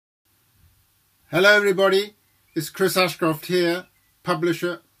Hello everybody, it's Chris Ashcroft here,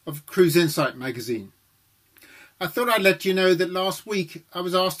 publisher of Cruise Insight magazine. I thought I'd let you know that last week I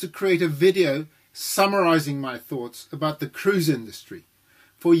was asked to create a video summarising my thoughts about the cruise industry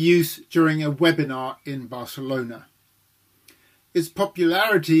for use during a webinar in Barcelona. Its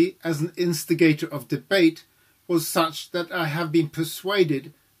popularity as an instigator of debate was such that I have been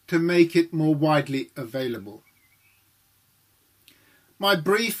persuaded to make it more widely available. My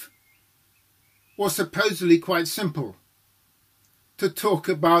brief was supposedly quite simple: to talk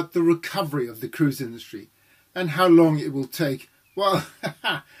about the recovery of the cruise industry and how long it will take. Well,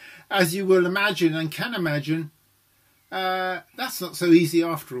 as you will imagine and can imagine, that's not so easy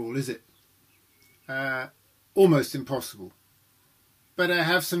after all, is it? Almost impossible. But I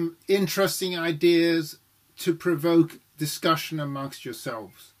have some interesting ideas to provoke discussion amongst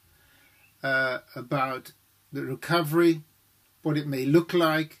yourselves about the recovery, what it may look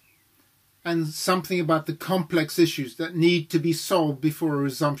like, and something about the complex issues that need to be solved before a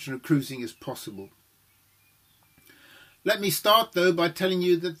resumption of cruising is possible. Let me start though by telling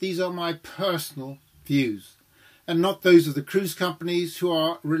you that these are my personal views and not those of the cruise companies, who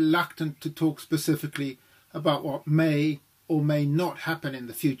are reluctant to talk specifically about what may or may not happen in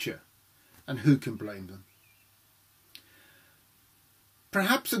the future, and who can blame them.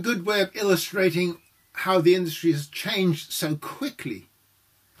 Perhaps a good way of illustrating how the industry has changed so quickly,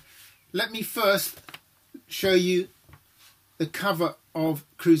 let me first show you the cover of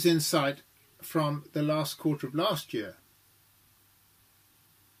Cruise Insight from the last quarter of last year,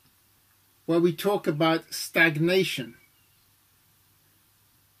 where we talk about stagnation.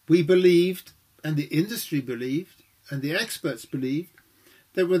 We believed, and the industry believed, and the experts believed,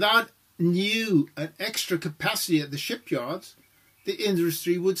 that without new and extra capacity at the shipyards, the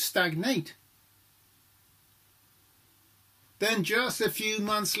industry would stagnate. Then just a few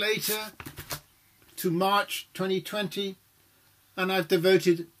months later, to March 2020, and I've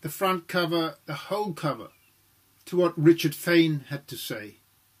devoted the front cover, the whole cover, to what Richard Fain had to say.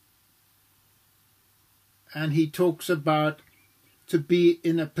 And he talks about to be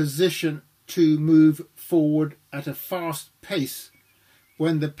in a position to move forward at a fast pace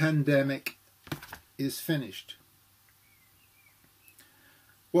when the pandemic is finished.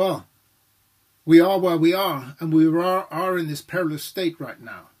 Well, we are where we are, and we are in this perilous state right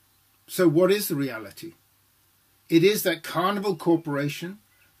now. So what is the reality? It is that Carnival Corporation,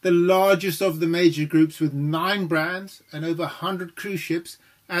 the largest of the major groups with 9 brands and over 100 cruise ships,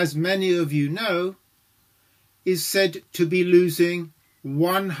 as many of you know, is said to be losing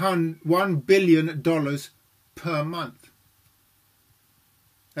 $1 billion per month.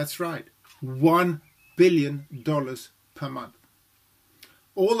 That's right, $1 billion per month.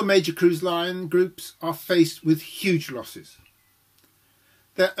 All the major cruise line groups are faced with huge losses.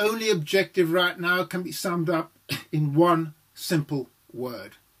 Their only objective right now can be summed up in one simple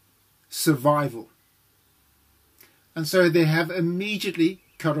word: survival. And so they have immediately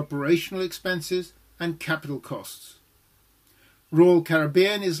cut operational expenses and capital costs. Royal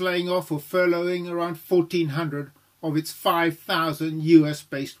Caribbean is laying off or furloughing around 1,400 of its 5,000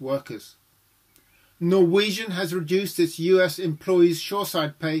 US-based workers. Norwegian has reduced its US employees'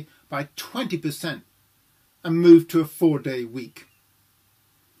 shoreside pay by 20% and moved to a 4-day week.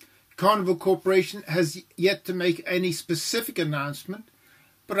 Carnival Corporation has yet to make any specific announcement,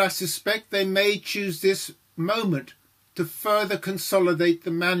 but I suspect they may choose this moment to further consolidate the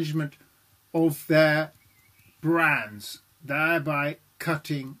management of their brands, thereby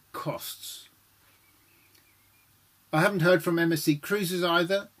cutting costs. I haven't heard from MSC Cruises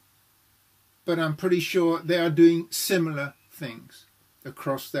either, but I'm pretty sure they are doing similar things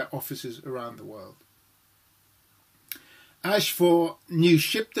across their offices around the world. As for new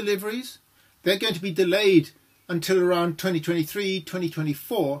ship deliveries, they're going to be delayed until around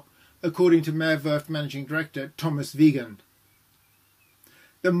 2023-2024, according to Maer Werft Managing Director Thomas Wiegand.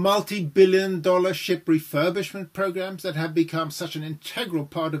 The multi-billion-dollar ship refurbishment programs that have become such an integral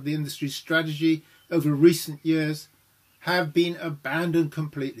part of the industry's strategy over recent years have been abandoned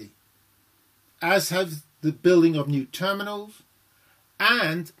completely, as have the building of new terminals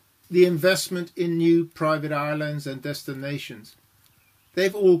and the investment in new private islands and destinations.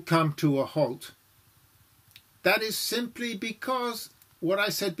 They've all come to a halt. That is simply because what I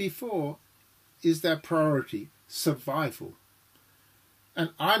said before is their priority: survival. And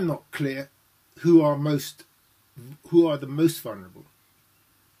I'm not clear who are the most vulnerable,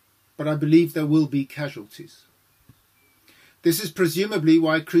 but I believe there will be casualties. This is presumably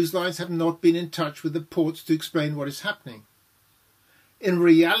why cruise lines have not been in touch with the ports to explain what is happening. In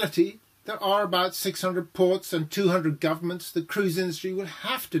reality, there are about 600 ports and 200 governments the cruise industry will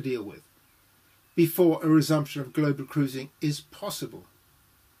have to deal with. before a resumption of global cruising is possible.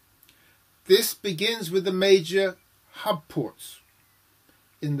 This begins with the major hub ports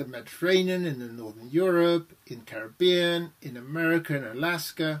in the Mediterranean, in the Northern Europe, in Caribbean, in America and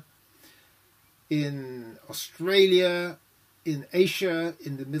Alaska, in Australia, in Asia,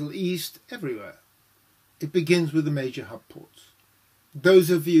 in the Middle East, everywhere. It begins with the major hub ports. Those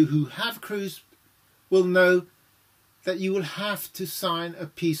of you who have cruised will know that you will have to sign a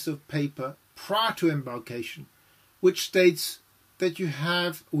piece of paper prior to embarkation which states that you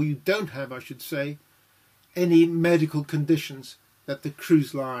have, or you don't have, I should say, any medical conditions that the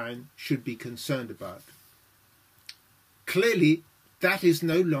cruise line should be concerned about. Clearly, that is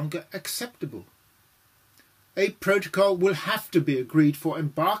no longer acceptable. A protocol will have to be agreed for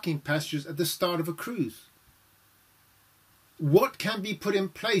embarking passengers at the start of a cruise. What can be put in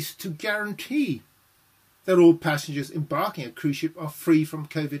place to guarantee that all passengers embarking a cruise ship are free from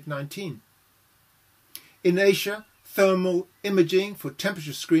COVID-19? In Asia, thermal imaging for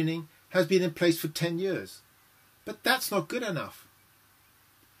temperature screening has been in place for 10 years. But that's not good enough.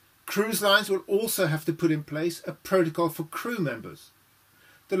 Cruise lines will also have to put in place a protocol for crew members.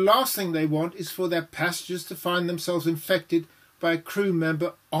 The last thing they want is for their passengers to find themselves infected by a crew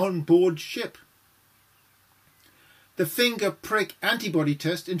member on board ship. The finger prick antibody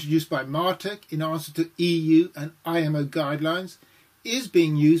test introduced by MARTEC in answer to EU and IMO guidelines is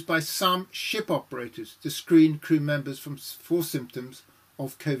being used by some ship operators to screen crew members for symptoms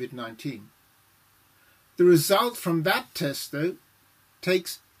of COVID-19. The result from that test, though,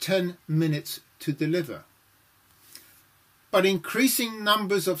 takes 10 minutes to deliver. But increasing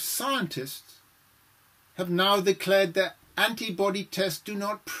numbers of scientists have now declared that antibody tests do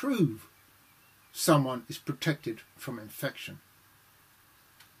not prove someone is protected from infection.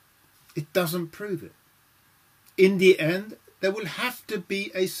 It doesn't prove it. In the end, there will have to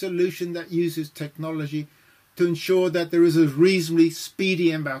be a solution that uses technology to ensure that there is a reasonably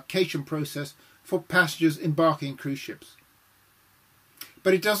speedy embarkation process for passengers embarking cruise ships.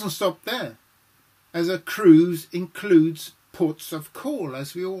 But it doesn't stop there, as a cruise includes ports of call,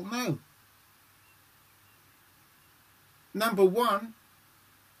 as we all know. Number one,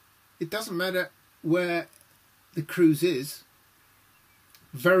 it doesn't matter where the cruise is.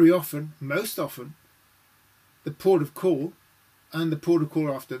 Very often, most often, the port of call and the port of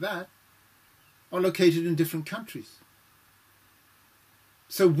call after that are located in different countries.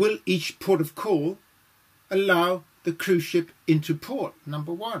 So will each port of call allow the cruise ship into port?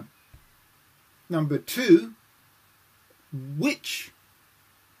 Number one. Number two, will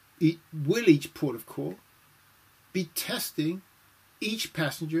each port of call be testing each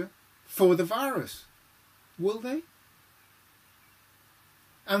passenger for the virus? Will they?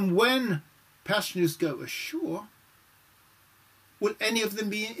 And when passengers go ashore, will any of them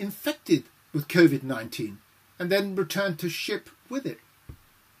be infected with COVID-19 and then return to ship with it?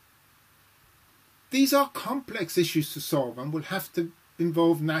 These are complex issues to solve and will have to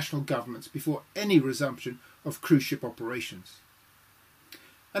involve national governments before any resumption of cruise ship operations.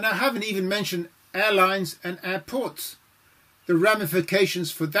 And I haven't even mentioned airlines and airports, the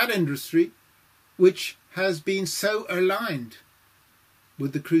ramifications for that industry, which has been so aligned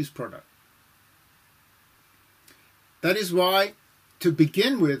with the cruise product. That is why, to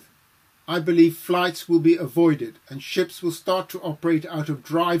begin with, I believe flights will be avoided and ships will start to operate out of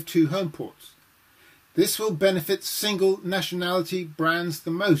drive-to home ports. This will benefit single nationality brands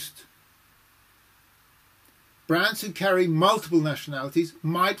the most. Brands who carry multiple nationalities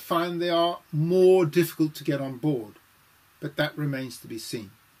might find they are more difficult to get on board, but that remains to be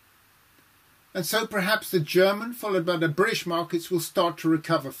seen. And so perhaps the German, followed by the British markets, will start to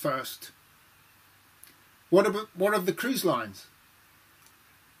recover first. What of the cruise lines?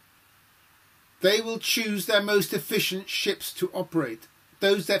 They will choose their most efficient ships to operate,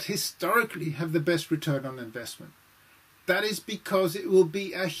 those that historically have the best return on investment. That is because it will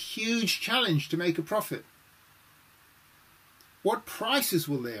be a huge challenge to make a profit. What prices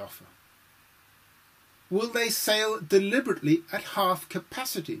will they offer? Will they sail deliberately at half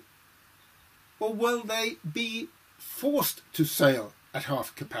capacity? Or will they be forced to sail at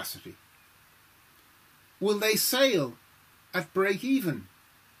half capacity? Will they sail at break even?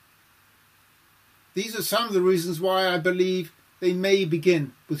 These are some of the reasons why I believe they may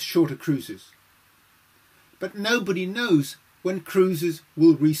begin with shorter cruises. But nobody knows when cruises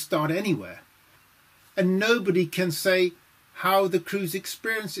will restart anywhere. And nobody can say how the cruise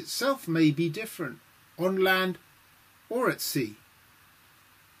experience itself may be different, on land or at sea.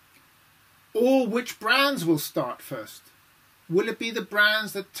 Or which brands will start first? Will it be the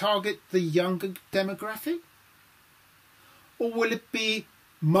brands that target the younger demographic? Or will it be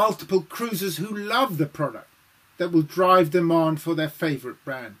multiple cruisers who love the product that will drive demand for their favourite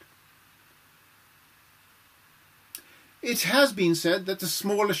brand. It has been said that the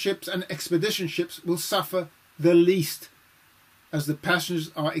smaller ships and expedition ships will suffer the least, as the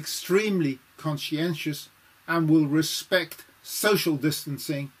passengers are extremely conscientious and will respect social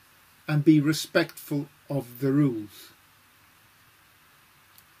distancing and be respectful of the rules.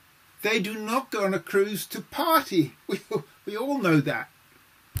 They do not go on a cruise to party. We all know that.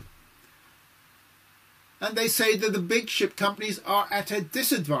 And they say that the big ship companies are at a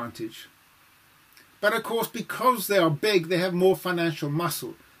disadvantage. But of course, because they are big, they have more financial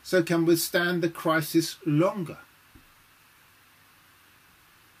muscle, so can withstand the crisis longer.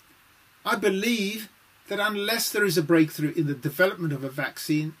 I believe that unless there is a breakthrough in the development of a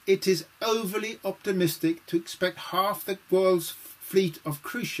vaccine, it is overly optimistic to expect half the world's fleet of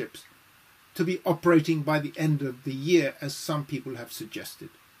cruise ships to be operating by the end of the year, as some people have suggested.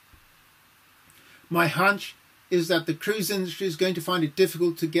 My hunch is that the cruise industry is going to find it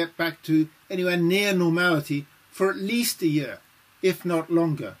difficult to get back to anywhere near normality for at least a year, if not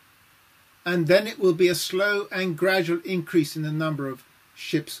longer. And then it will be a slow and gradual increase in the number of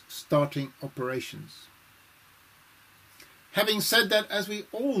ships starting operations. Having said that, as we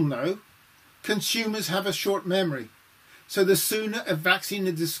all know, consumers have a short memory. So the sooner a vaccine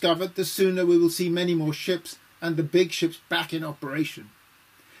is discovered, the sooner we will see many more ships and the big ships back in operation.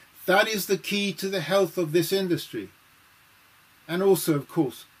 That is the key to the health of this industry, and also, of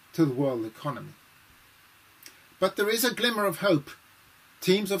course, to the world economy. But there is a glimmer of hope.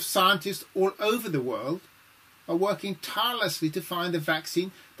 Teams of scientists all over the world are working tirelessly to find a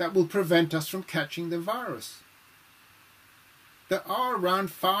vaccine that will prevent us from catching the virus. There are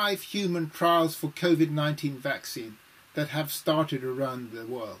around 5 human trials for COVID-19 vaccine that have started around the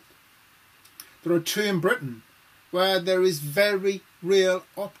world. There are 2 in Britain, where there is very real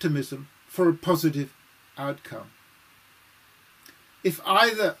optimism for a positive outcome. If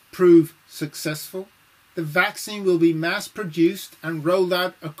either prove successful, the vaccine will be mass-produced and rolled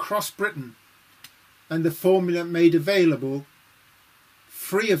out across Britain, and the formula made available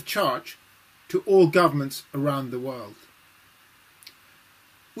free of charge to all governments around the world.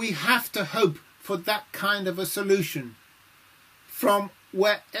 We have to hope for that kind of a solution from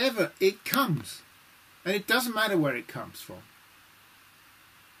wherever it comes. And it doesn't matter where it comes from.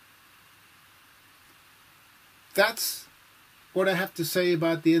 That's what I have to say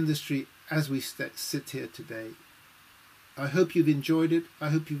about the industry as we sit here today. I hope you've enjoyed it. I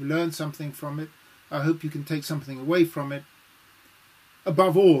hope you've learned something from it. I hope you can take something away from it.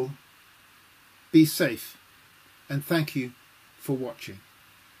 Above all, be safe. And thank you for watching.